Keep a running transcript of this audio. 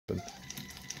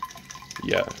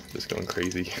Yeah, just going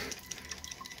crazy.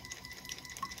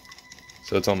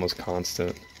 So it's almost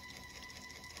constant.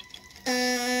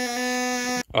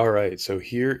 Alright, so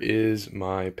here is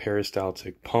my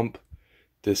peristaltic pump.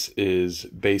 This is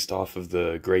based off of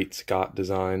the Great Scott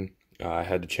design. I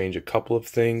had to change a couple of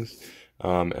things,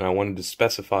 and I wanted to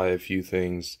specify a few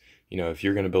things. You know, if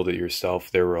you're going to build it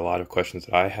yourself, there were a lot of questions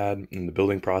that I had in the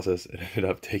building process. It ended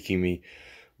up taking me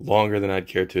longer than I'd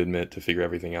care to admit to figure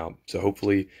everything out. So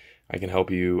hopefully I can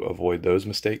help you avoid those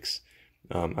mistakes.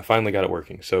 I finally got it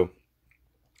working. So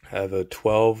I have a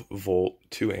 12 volt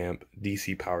 2 amp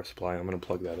DC power supply. I'm going to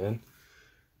plug that in.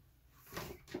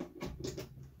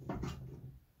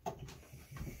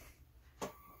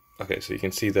 Okay, so you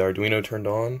can see the Arduino turned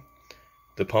on,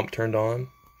 the pump turned on,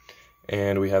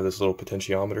 and we have this little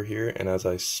potentiometer here, and as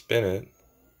I spin it,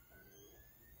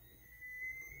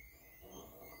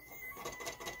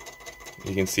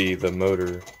 you can see the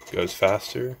motor goes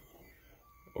faster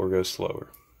or goes slower.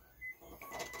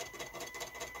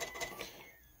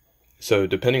 So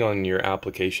depending on your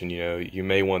application, you know, you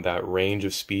may want that range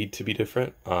of speed to be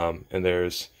different, and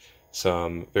there's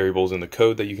some variables in the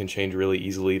code that you can change really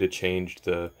easily to change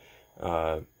the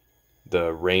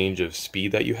range of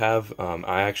speed that you have.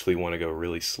 I actually want to go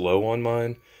really slow on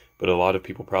mine, but a lot of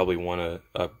people probably want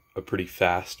a pretty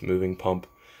fast moving pump.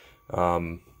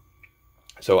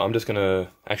 So I'm just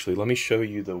gonna, actually, let me show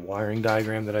you the wiring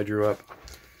diagram that I drew up.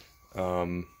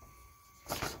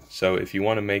 So if you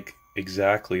want to make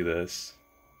exactly this,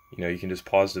 you know, you can just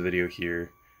pause the video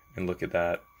here and look at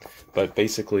that. But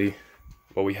basically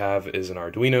what we have is an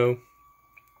Arduino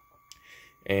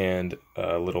and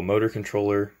a little motor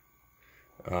controller,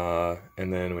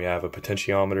 and then we have a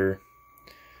potentiometer,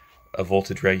 a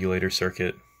voltage regulator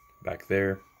circuit back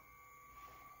there,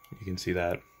 you can see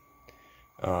that.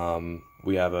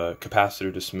 We have a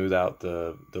capacitor to smooth out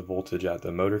the voltage at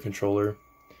the motor controller,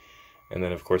 and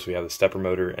then of course we have the stepper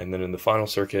motor, and then in the final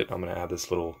circuit I'm going to add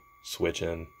this little switch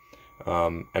in,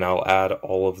 and I'll add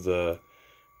all of the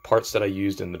parts that I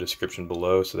used in the description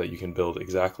below so that you can build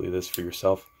exactly this for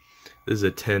yourself. This is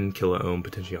a 10 kilo ohm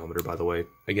potentiometer, by the way.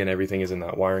 Again, everything is in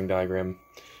that wiring diagram.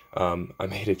 I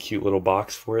made a cute little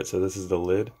box for it, so this is the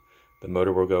lid. The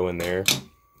motor will go in there.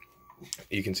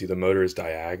 You can see the motor is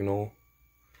diagonal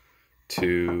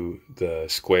to the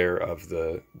square of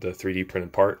the 3D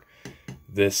printed part.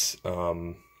 This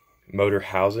motor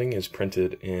housing is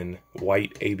printed in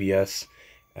white ABS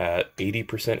at 80%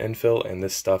 infill, and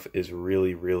this stuff is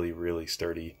really, really, really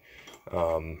sturdy.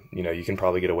 You know, you can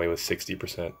probably get away with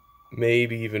 60%,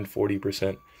 maybe even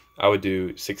 40%. I would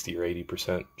do 60 or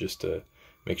 80% just to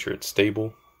make sure it's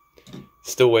stable.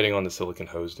 Still waiting on the silicon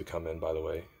hose to come in, by the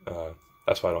way.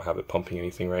 That's why I don't have it pumping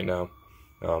anything right now,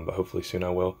 but hopefully soon I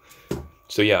will.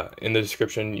 So yeah, in the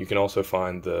description you can also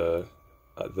find the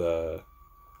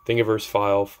Thingiverse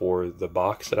file for the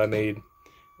box that I made,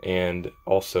 and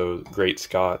also Great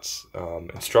Scott's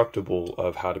Instructable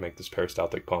of how to make this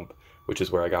peristaltic pump, which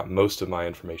is where I got most of my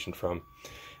information from.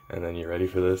 And then you ready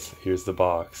for this? Here's the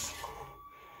box.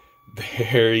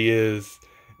 There he is.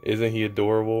 Isn't he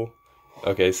adorable?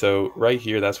 Okay, so right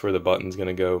here, that's where the button's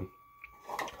gonna go.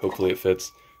 Hopefully it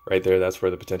fits. Right there, that's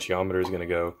where the potentiometer is gonna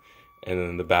go. And then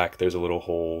in the back, there's a little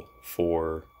hole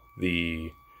for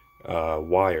the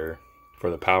wire for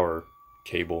the power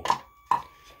cable.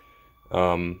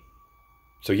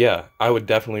 So yeah, I would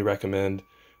definitely recommend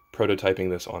prototyping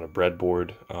this on a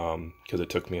breadboard, because it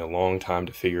took me a long time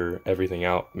to figure everything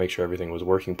out, make sure everything was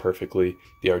working perfectly.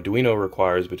 The Arduino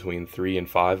requires between 3 and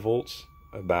 5 volts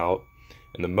about,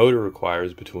 and the motor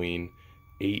requires between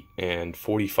 8 and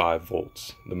 45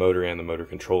 volts, the motor and the motor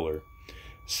controller.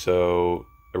 So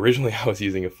originally I was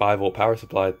using a 5 volt power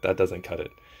supply. That doesn't cut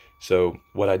it. So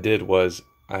what I did was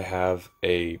I have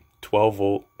a 12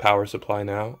 volt power supply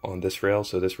now on this rail.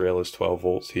 So this rail is 12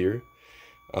 volts here.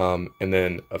 And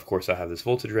then of course I have this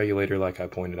voltage regulator like I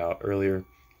pointed out earlier.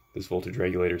 This voltage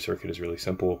regulator circuit is really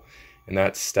simple, and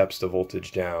that steps the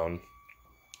voltage down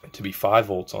to be 5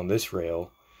 volts on this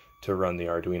rail to run the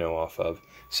Arduino off of.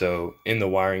 So in the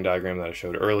wiring diagram that I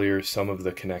showed earlier, some of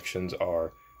the connections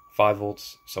are 5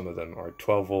 volts, some of them are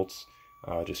 12 volts.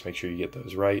 Just make sure you get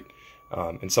those right.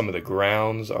 And some of the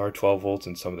grounds are 12 volts,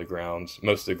 and some of the grounds,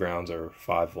 most of the grounds are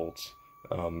 5 volts.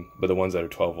 But the ones that are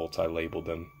 12 volts, I labeled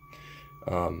them.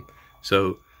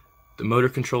 So the motor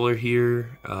controller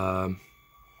here,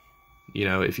 you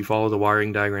know, if you follow the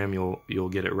wiring diagram, you'll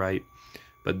get it right.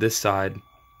 But this side,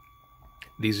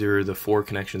 these are the 4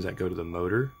 connections that go to the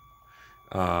motor,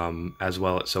 as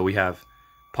well. So we have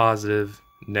positive,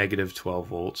 negative 12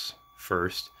 volts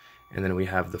first, and then we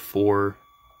have the 4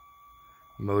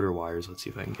 motor wires. Let's see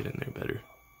if I can get in there better.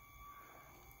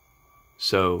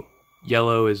 So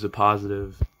yellow is the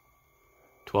positive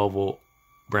 12 volt,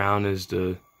 brown is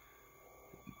the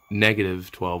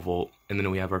negative 12 volt, and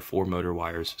then we have our 4 motor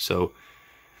wires. So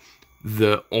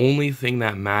the only thing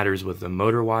that matters with the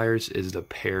motor wires is the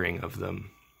pairing of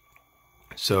them.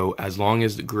 So as long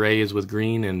as the gray is with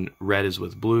green and red is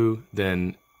with blue,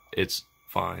 then it's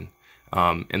fine.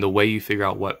 And the way you figure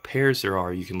out what pairs there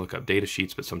are, you can look up data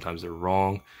sheets, but sometimes they're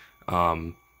wrong.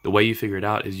 The way you figure it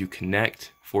out is you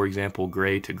connect, for example,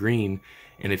 gray to green,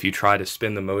 and if you try to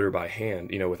spin the motor by hand,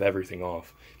 you know, with everything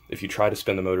off, if you try to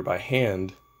spin the motor by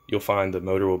hand, you'll find the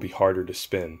motor will be harder to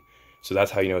spin. So that's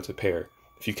how you know it's a pair.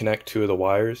 If you connect 2 of the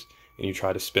wires and you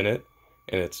try to spin it,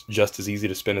 and it's just as easy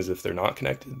to spin as if they're not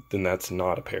connected, then that's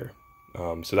not a pair.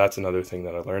 So that's another thing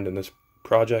that I learned in this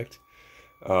project.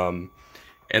 And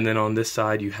then on this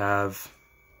side you have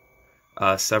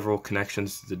several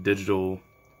connections to the digital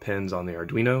pins on the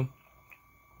Arduino.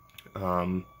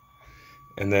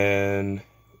 And then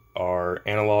our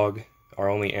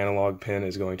only analog pin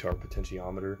is going to our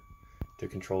potentiometer to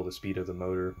control the speed of the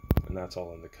motor, and that's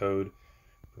all in the code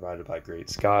provided by Great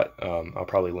Scott. I'll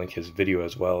probably link his video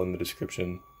as well in the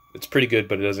description. It's pretty good,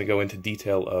 but it doesn't go into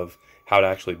detail of how to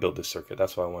actually build this circuit.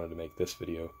 That's why I wanted to make this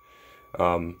video.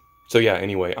 So yeah,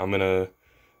 anyway, I'm gonna,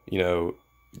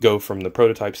 go from the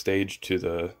prototype stage to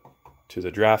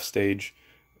the draft stage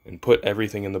and put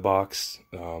everything in the box,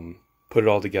 put it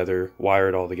all together, wire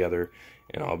it all together,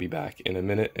 and I'll be back in a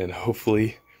minute, and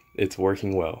hopefully it's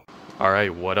working well.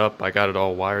 Alright, what up? I got it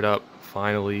all wired up,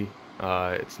 finally.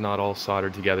 It's not all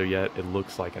soldered together yet. It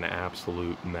looks like an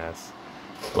absolute mess.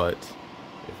 But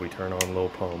if we turn on Lil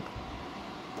Pump,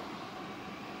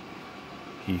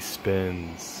 he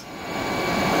spins.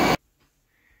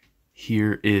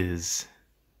 Here is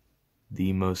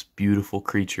the most beautiful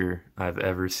creature I've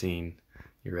ever seen.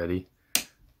 You ready?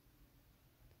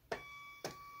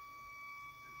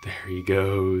 There he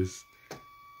goes.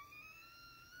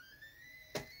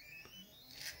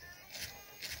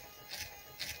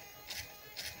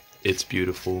 It's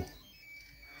beautiful.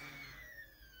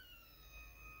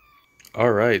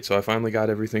 Alright, so I finally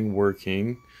got everything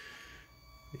working.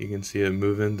 You can see it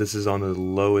moving. This is on the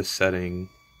lowest setting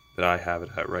that I have it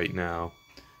at right now.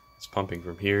 It's pumping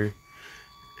from here.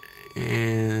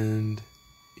 And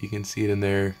you can see it in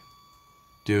there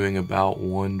doing about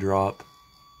 1 drop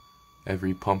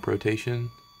every pump rotation.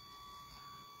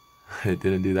 It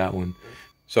didn't do that one.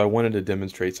 So I wanted to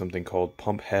demonstrate something called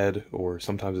pump head, or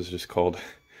sometimes it's just called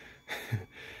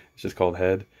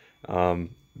head.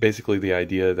 Basically the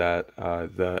idea that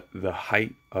the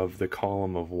height of the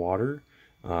column of water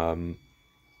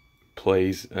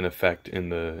plays an effect in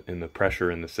the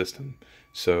pressure in the system.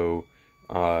 So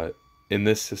in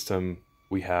this system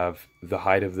we have the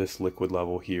height of this liquid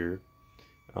level here,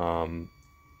 and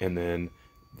then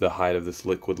the height of this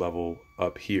liquid level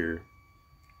up here.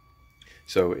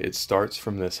 So it starts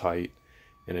from this height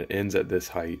and it ends at this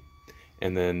height,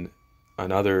 and then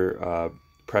another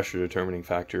pressure determining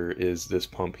factor is this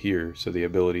pump here, so the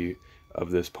ability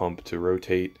of this pump to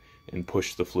rotate and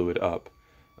push the fluid up.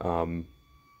 And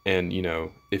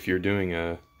if you're doing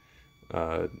a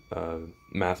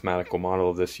mathematical model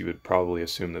of this, you would probably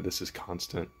assume that this is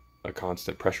a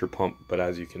constant pressure pump, but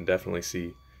as you can definitely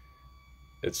see,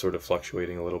 it's sort of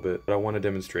fluctuating a little bit. What I want to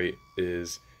demonstrate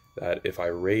is that if I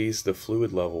raise the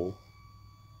fluid level,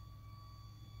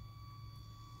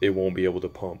 it won't be able to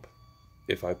pump.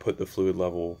 If I put the fluid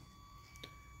level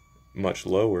much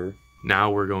lower,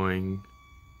 now we're going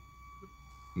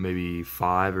maybe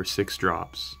 5 or 6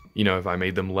 drops. If I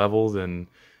made them level, then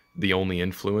the only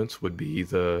influence would be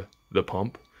the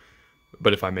pump.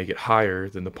 But if I make it higher,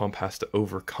 then the pump has to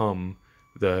overcome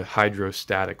the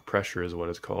hydrostatic pressure, is what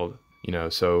it's called.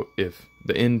 So if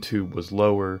the end tube was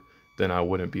lower, then I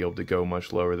wouldn't be able to go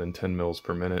much lower than 10 mils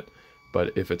per minute.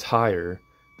 But if it's higher,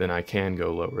 then I can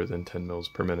go lower than 10 mils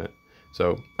per minute.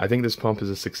 So I think this pump is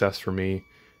a success for me.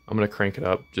 I'm going to crank it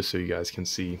up just so you guys can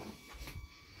see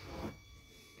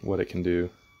what it can do.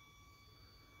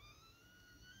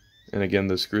 And again,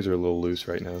 the screws are a little loose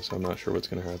right now, so I'm not sure what's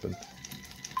going to happen.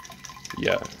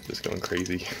 Yeah, just going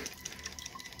crazy.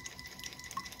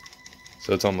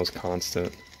 So it's almost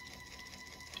constant.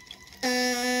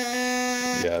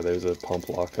 Yeah, there's a pump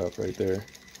lockup right there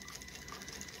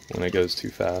when it goes too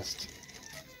fast.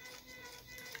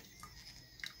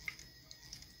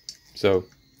 So,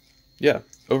 yeah,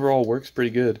 overall works pretty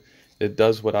good. It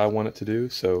does what I want it to do,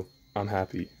 so I'm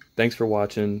happy. Thanks for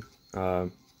watching.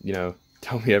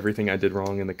 Tell me everything I did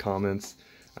wrong in the comments.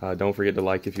 Don't forget to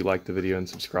like if you liked the video and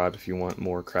subscribe if you want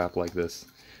more crap like this.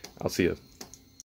 I'll see you.